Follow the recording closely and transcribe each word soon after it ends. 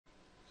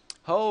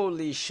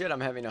Holy shit,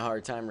 I'm having a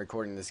hard time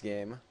recording this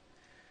game.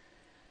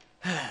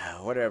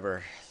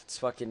 Whatever. It's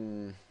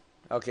fucking...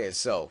 Okay,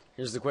 so,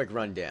 here's the quick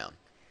rundown.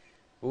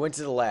 We went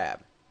to the lab.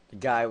 The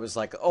guy was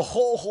like, oh,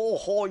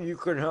 ho, you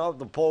can have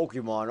the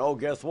Pokemon. Oh,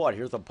 guess what?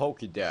 Here's a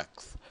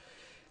Pokédex.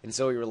 And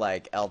so we were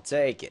like, I'll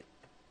take it.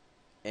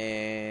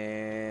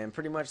 And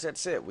pretty much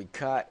that's it. We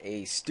caught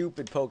a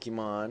stupid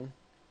Pokemon.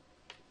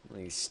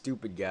 These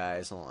stupid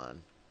guys. Hold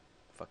on.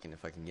 Fucking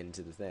if I can get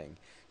into the thing.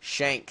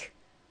 Shank.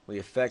 We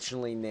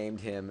affectionately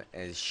named him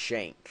as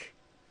Shank.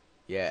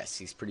 Yes,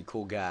 he's a pretty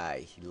cool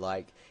guy.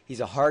 He's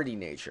a hardy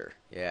nature.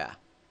 Yeah.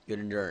 Good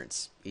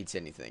endurance. Eats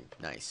anything.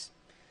 Nice.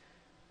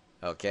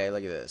 Okay,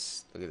 look at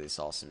this. Look at this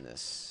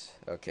awesomeness.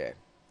 Okay.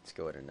 Let's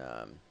go ahead and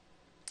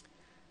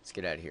let's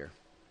get out of here.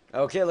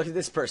 Okay, look at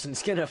this person.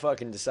 He's gonna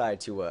fucking decide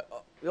to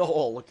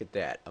oh, look at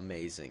that.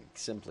 Amazing.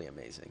 Simply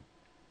amazing.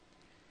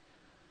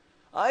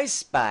 I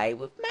spy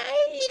with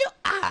my little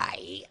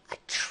eye a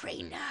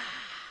trainer.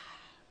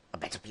 A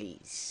better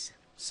please.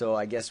 So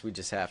I guess we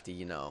just have to,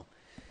 you know,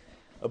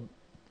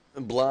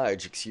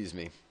 oblige, excuse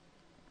me,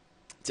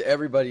 to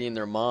everybody and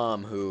their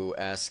mom who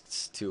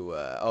asks to,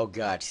 oh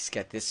god, he's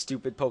got this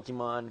stupid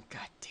Pokemon.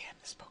 God damn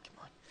this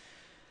Pokemon.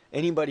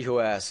 Anybody who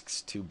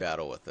asks to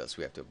battle with us,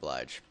 we have to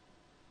oblige.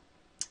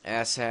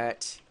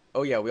 Asshat.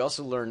 Oh yeah, we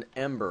also learned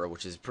Ember,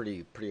 which is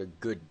pretty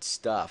good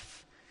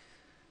stuff.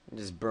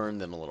 Just burn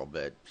them a little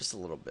bit. Just a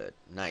little bit.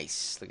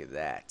 Nice. Look at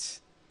that.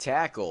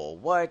 Tackle.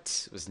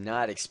 What? Was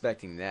not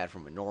expecting that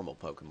from a normal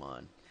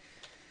Pokemon.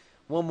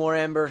 One more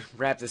Ember.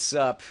 Wrap this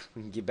up.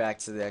 We can get back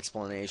to the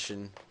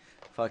explanation.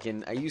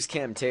 Fucking, I use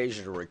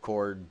Camtasia to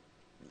record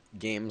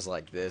games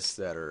like this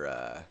that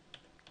are,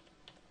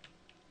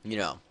 you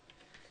know,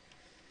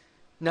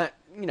 not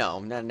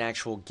an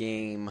actual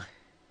game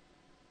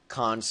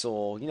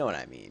console. You know what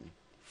I mean?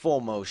 Full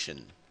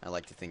motion. I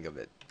like to think of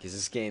it because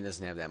this game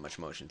doesn't have that much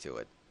motion to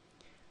it.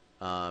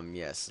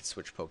 Yes, let's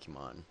switch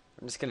Pokemon.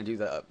 I'm just gonna do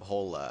the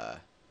whole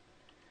where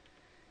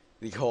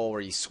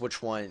you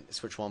switch one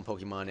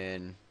Pokemon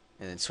in,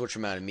 and then switch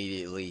him out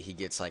immediately. He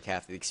gets like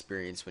half the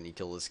experience when you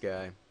kill this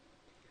guy.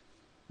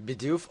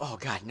 Bidoof. Oh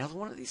god, another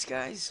one of these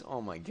guys.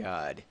 Oh my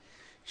god,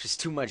 it's just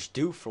too much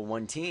doof for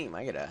one team.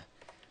 I gotta.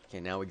 Okay,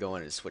 now we go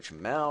in and switch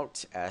him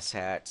out.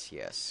 Asshat.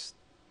 Yes.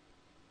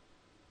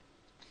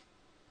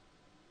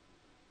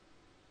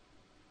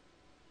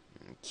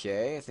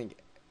 Okay, I think.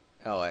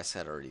 Oh,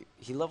 Asshat already.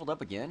 He leveled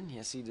up again?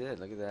 Yes, he did.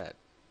 Look at that.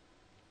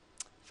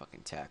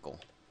 Fucking tackle.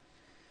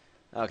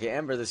 Okay,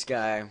 Ember, this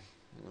guy.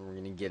 We're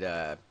gonna get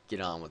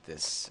on with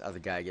this other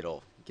guy.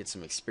 Get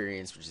some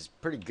experience, which is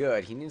pretty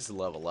good. He needs to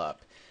level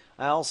up.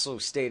 I also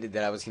stated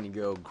that I was gonna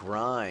go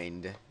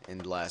grind in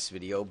the last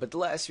video, but the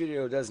last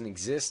video doesn't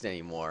exist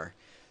anymore.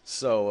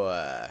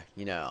 So,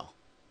 you know,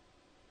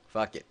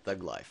 fuck it,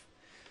 thug life.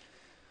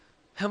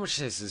 How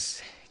much is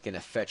this gonna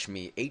fetch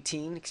me?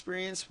 18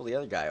 experience? Well, the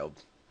other guy will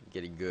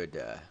get a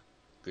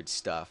good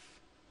stuff.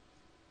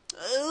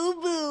 Oh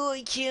boo,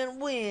 I can't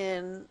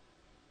win.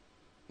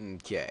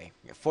 Okay,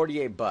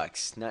 48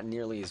 bucks. Not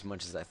nearly as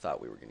much as I thought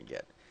we were gonna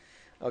get.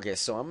 Okay,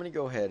 so I'm gonna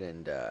go ahead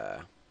and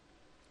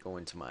go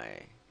into my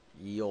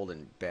ye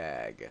olden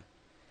bag.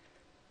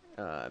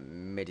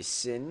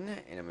 Medicine,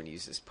 and I'm gonna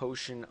use this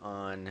potion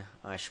on.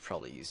 I should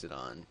probably use it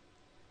on.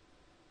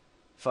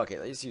 Fuck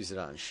it, let's use it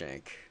on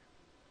Shank. I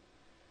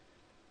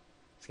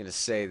was gonna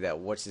say that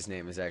what's his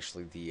name is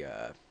actually the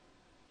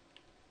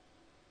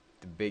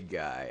big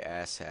guy,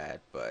 Asshat,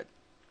 but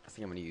I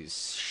think I'm gonna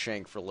use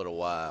Shank for a little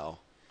while,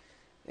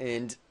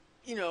 and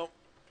you know,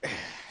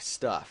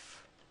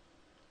 stuff,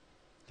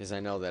 because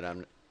I know that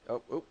I'm.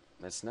 Oh,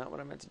 that's not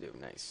what I meant to do.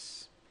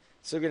 Nice.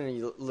 Still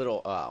getting a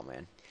little. Oh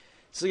man,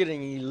 still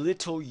getting a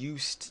little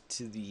used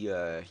to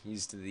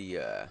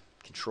the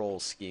control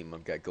scheme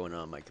I've got going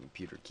on my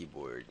computer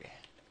keyboard.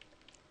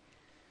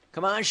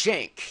 Come on,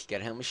 Shank.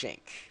 Gotta help me,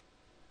 Shank.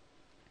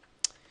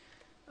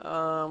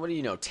 What do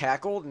you know?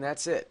 Tackled, and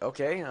that's it.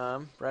 Okay,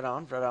 right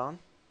on. You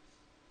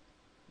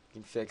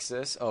can fix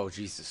this. Oh,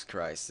 Jesus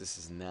Christ. This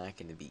is not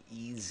going to be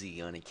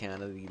easy on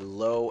account of the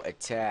low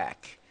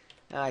attack.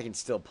 I can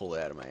still pull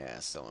it out of my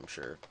ass, though, I'm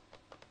sure.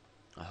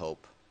 I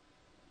hope.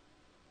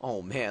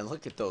 Oh, man,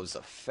 look at those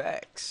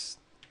effects.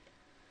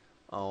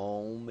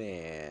 Oh,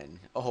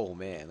 man. Oh,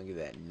 man, look at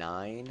that.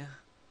 9.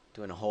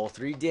 Doing a whole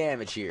 3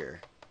 damage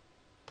here.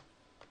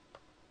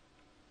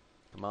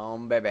 Come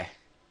on, baby.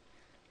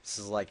 This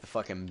is like the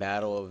fucking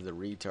battle of the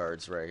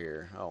retards right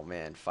here. Oh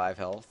man, 5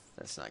 health?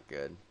 That's not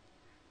good.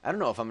 I don't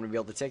know if I'm going to be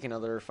able to take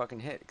another fucking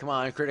hit. Come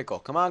on, critical.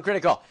 Come on,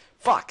 critical.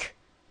 Fuck!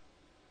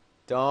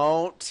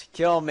 Don't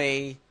kill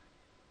me.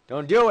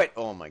 Don't do it.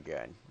 Oh my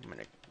god.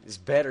 This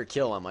better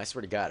kill him. I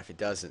swear to god if it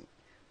doesn't.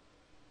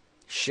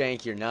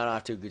 Shank, you're not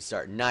off to a good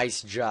start.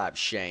 Nice job,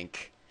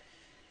 Shank.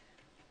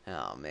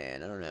 Oh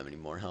man, I don't have any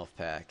more health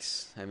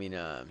packs. I mean,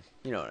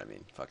 you know what I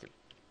mean. Fuck it.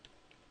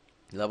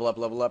 Level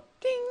up.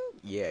 Ding!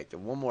 Yeah,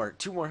 get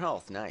 2 more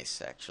health.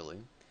 Nice, actually.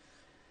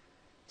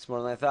 It's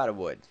more than I thought it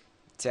would.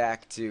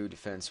 Attack 2,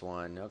 defense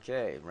 1.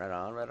 Okay, right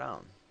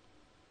on.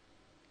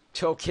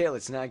 Okay,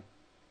 let's not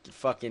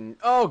Fucking...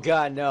 Oh,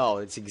 God, no.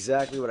 It's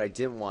exactly what I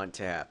didn't want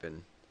to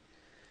happen.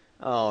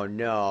 Oh,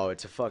 no.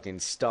 It's a fucking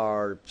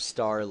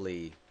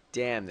Starly.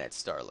 Damn that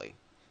Starly.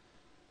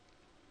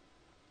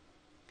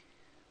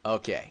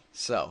 Okay,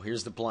 so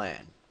here's the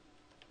plan.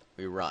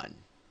 We run.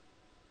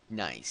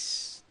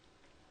 Nice.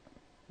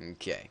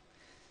 Okay.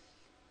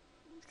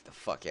 Get the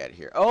fuck out of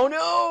here. Oh,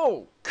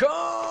 no!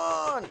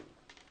 Con!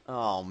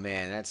 Oh,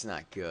 man, that's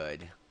not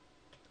good.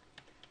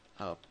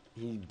 Oh,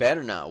 he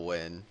better not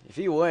win. If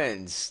he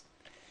wins...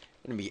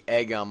 Gonna be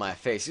egg on my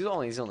face. He's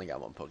only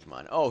got one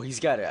Pokemon. Oh, he's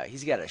got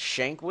a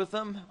Shank with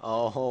him.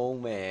 Oh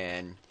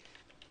man,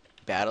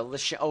 battle the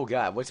Shank. Oh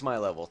god, what's my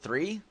level?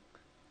 3,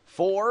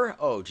 4?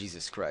 Oh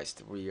Jesus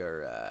Christ, we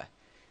are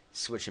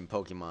switching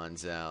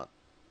Pokemons out.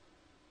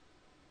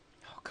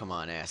 Oh come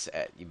on,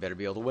 Asset, you better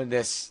be able to win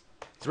this.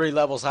 3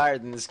 levels higher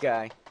than this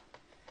guy,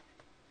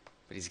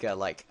 but he's got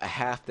like a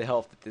half the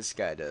health that this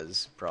guy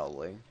does,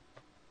 probably.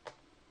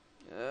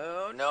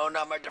 Oh, no,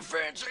 not my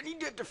defense. I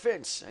need that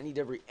defense. I need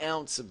every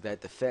ounce of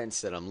that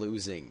defense that I'm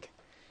losing.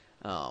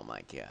 Oh,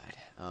 my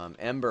God.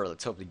 Ember,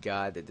 let's hope to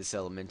God that this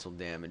elemental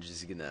damage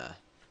is gonna,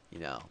 you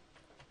know.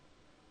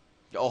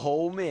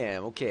 Oh,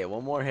 man. Okay,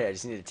 one more hit. I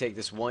just need to take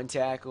this one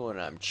tackle,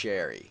 and I'm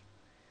cherry.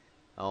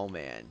 Oh,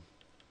 man.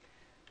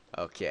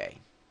 Okay.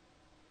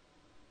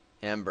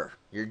 Ember,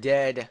 you're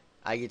dead.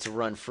 I get to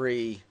run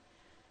free.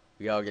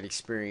 We all get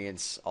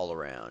experience all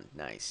around.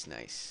 Nice,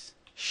 nice.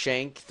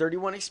 Shank,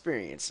 31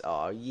 experience.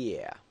 Oh,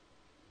 yeah.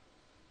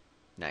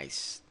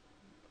 Nice.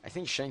 I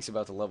think Shank's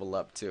about to level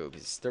up, too,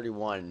 because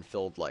 31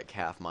 filled, like,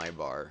 half my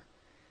bar.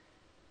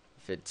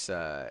 If it's,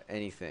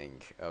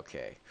 anything.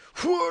 Okay.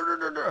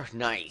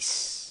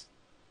 Nice.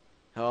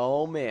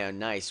 Oh, man.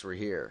 Nice, we're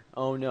here.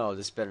 Oh, no,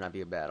 this better not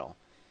be a battle.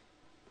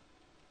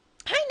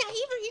 Hi,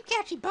 Naive. Are you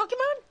catching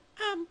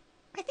Pokemon?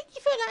 I think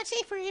you feel a lot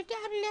safer if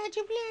I allowed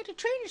you to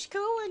trainer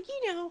school, and,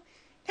 you know,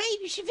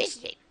 Naive, you should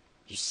visit it.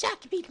 You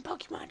suck at being a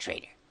Pokemon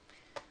trainer.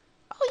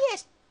 Oh,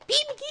 yes.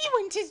 Pete McGee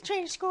went to the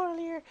trainer school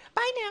earlier.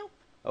 Bye now.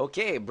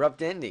 Okay,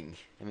 abrupt ending.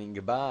 I mean,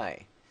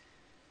 goodbye.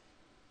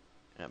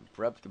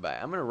 Abrupt goodbye.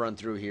 I'm going to run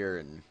through here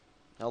and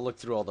I'll look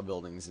through all the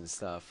buildings and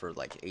stuff for,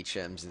 like,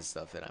 HMs and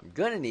stuff that I'm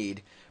going to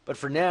need. But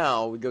for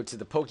now, we go to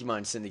the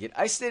Pokemon Syndicate.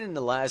 I stated in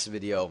the last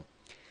video,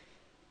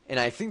 and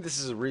I think this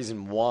is the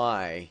reason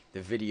why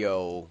the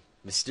video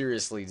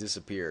mysteriously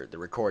disappeared. The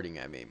recording,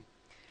 I mean.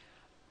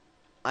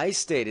 I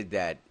stated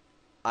that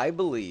I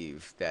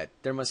believe that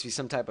there must be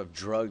some type of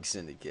drug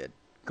syndicate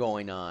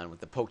going on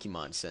with the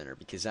Pokemon Center.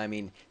 Because, I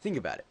mean, think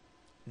about it.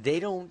 They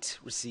don't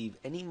receive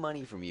any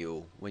money from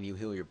you when you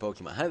heal your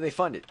Pokemon. How do they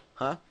fund it?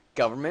 Huh?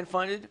 Government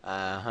funded?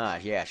 Uh-huh.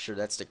 Yeah, sure,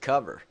 that's the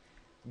cover.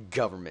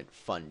 Government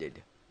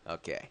funded.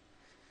 Okay.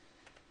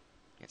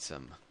 Got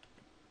some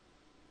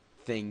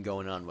thing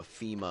going on with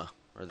FEMA.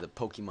 Or the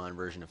Pokemon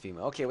version of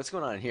FEMA. Okay, what's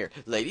going on here?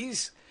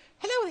 Ladies?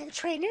 Hello there,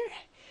 trainer.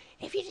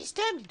 If you just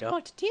don't know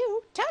what to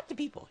do, talk to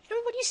people.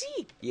 Everybody you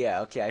see.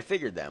 Yeah, okay, I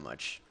figured that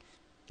much.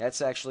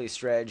 That's actually a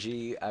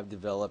strategy I've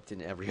developed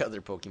in every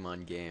other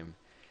Pokemon game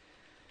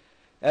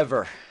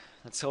ever.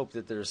 Let's hope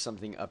that there's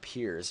something up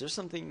here. Is there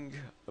something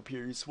up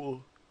here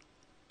useful?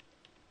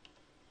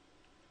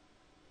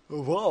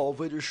 Evolve,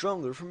 it is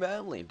stronger from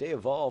battling. They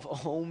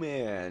evolve. Oh,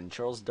 man.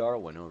 Charles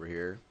Darwin over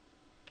here.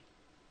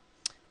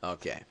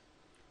 Okay.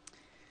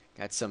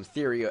 Got some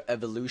theory of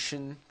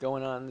evolution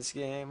going on in this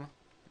game.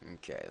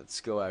 Okay, let's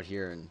go out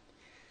here and...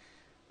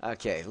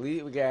 Okay, we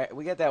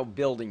got that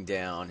building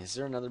down. Is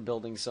there another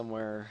building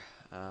somewhere?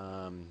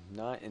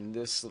 Not in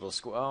this little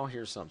school. Oh,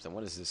 here's something.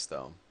 What is this,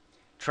 though?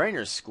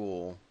 Trainer's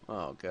school.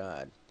 Oh,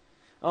 God.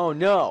 Oh,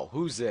 no.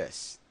 Who's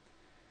this?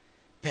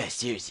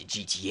 Past years, the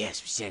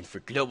GTS was sent for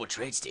Global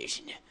Trade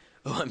Station.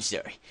 Oh, I'm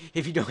sorry.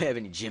 If you don't have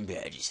any gym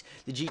badges,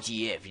 the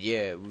GTF,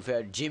 yeah,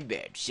 without a gym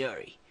badge,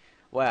 sorry.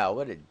 Wow,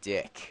 what a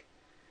dick.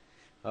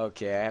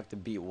 Okay, I have to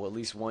beat at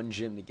least one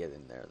gym to get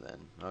in there, then.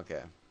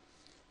 Okay.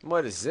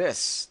 What is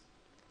this?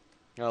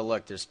 Oh,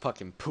 look, there's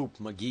fucking Poop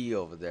McGee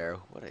over there.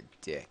 What a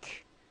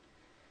dick.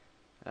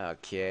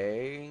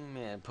 Okay,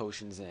 man,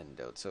 potions,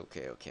 antidotes.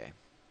 Okay, okay.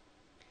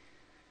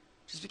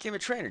 Just became a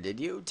trainer, did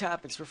you?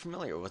 Topics we're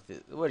familiar with.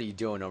 What are you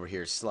doing over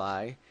here,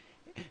 Sly?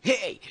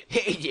 Hey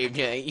there,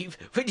 Naive.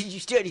 What did you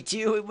study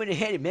to? I went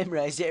ahead and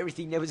memorized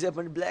everything that was up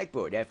on the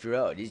blackboard. After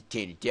all, this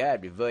tended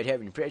job to avoid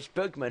having to press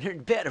Pokemon in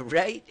battle,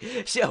 right?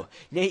 So,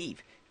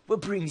 Naive, what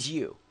brings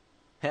you?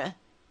 Huh?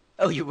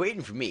 Oh, you're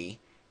waiting for me.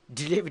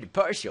 Deliver the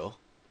parcel.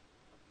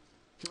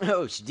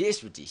 Oh, so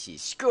this what this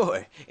is.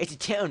 Score. It's a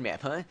town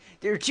map, huh?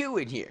 There are 2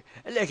 in here.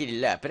 I like it a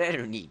lot, but I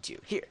don't need to.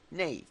 Here,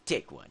 Naive,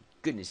 take one.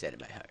 Goodness out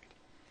of my heart.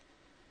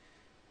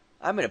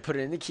 I'm going to put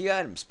it in the key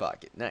items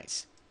pocket.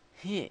 Nice.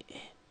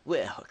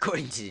 Well,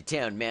 according to the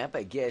town map,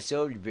 I guess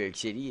Oldenburg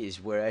City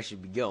is where I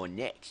should be going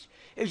next.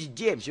 There's a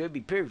gym, so it'd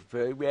be perfect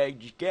for what I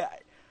just got.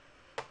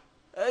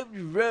 Up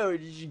the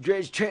road is the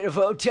greatest train of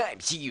all time.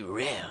 See you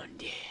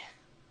around.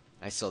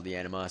 I saw the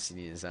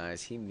animosity in his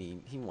eyes. He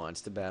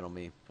wants to battle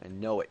me. I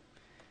know it.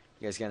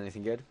 You guys got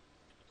anything good?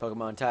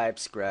 Pokemon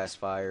types, grass,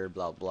 fire,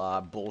 blah,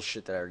 blah.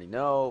 Bullshit that I already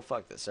know.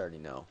 Fuck this, I already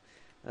know.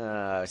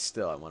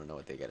 Still, I want to know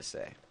what they got to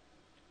say.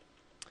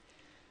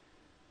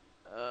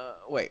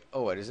 Wait.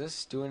 Oh, what is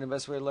this? Doing the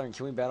best way to learn.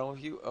 Can we battle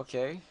with you?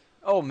 Okay.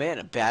 Oh, man,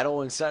 a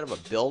battle inside of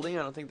a building?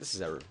 I don't think this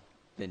has ever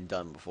been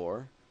done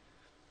before.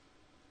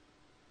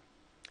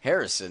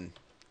 Harrison.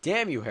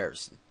 Damn you,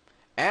 Harrison.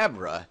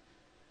 Abra.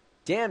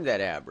 Damn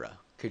that Abra.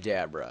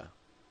 Cadabra.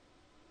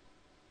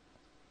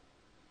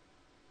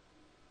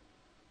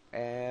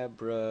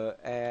 Abra,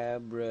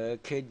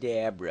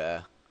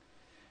 abracadabra.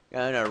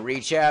 Gonna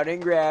reach out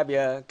and grab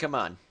ya. Come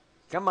on.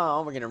 Come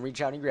on, we're gonna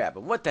reach out and grab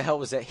him. What the hell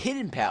was that?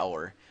 Hidden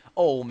power.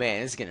 Oh,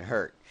 man, this is gonna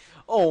hurt.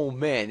 Oh,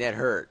 man, that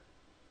hurt.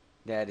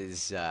 That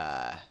is,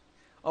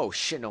 Oh,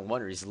 shit, no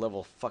wonder he's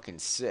level fucking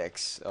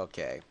 6.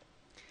 Okay.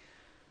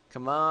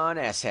 Come on,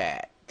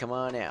 asshat. Come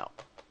on out.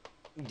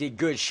 You did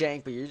good,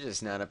 Shank, but you're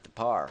just not up to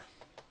par.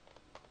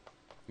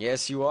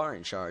 Yes, you are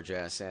in charge,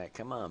 asshat.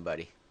 Come on,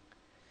 buddy.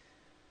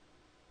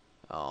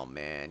 Oh,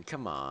 man,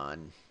 come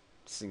on.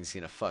 This thing's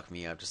gonna fuck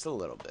me up just a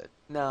little bit.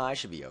 No, I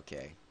should be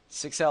okay.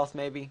 6 health,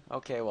 maybe?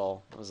 Okay,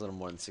 well, it was a little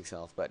more than 6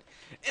 health, but...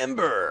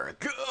 Ember,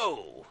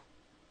 go!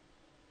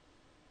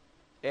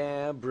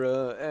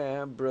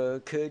 Abra,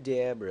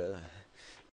 abracadabra.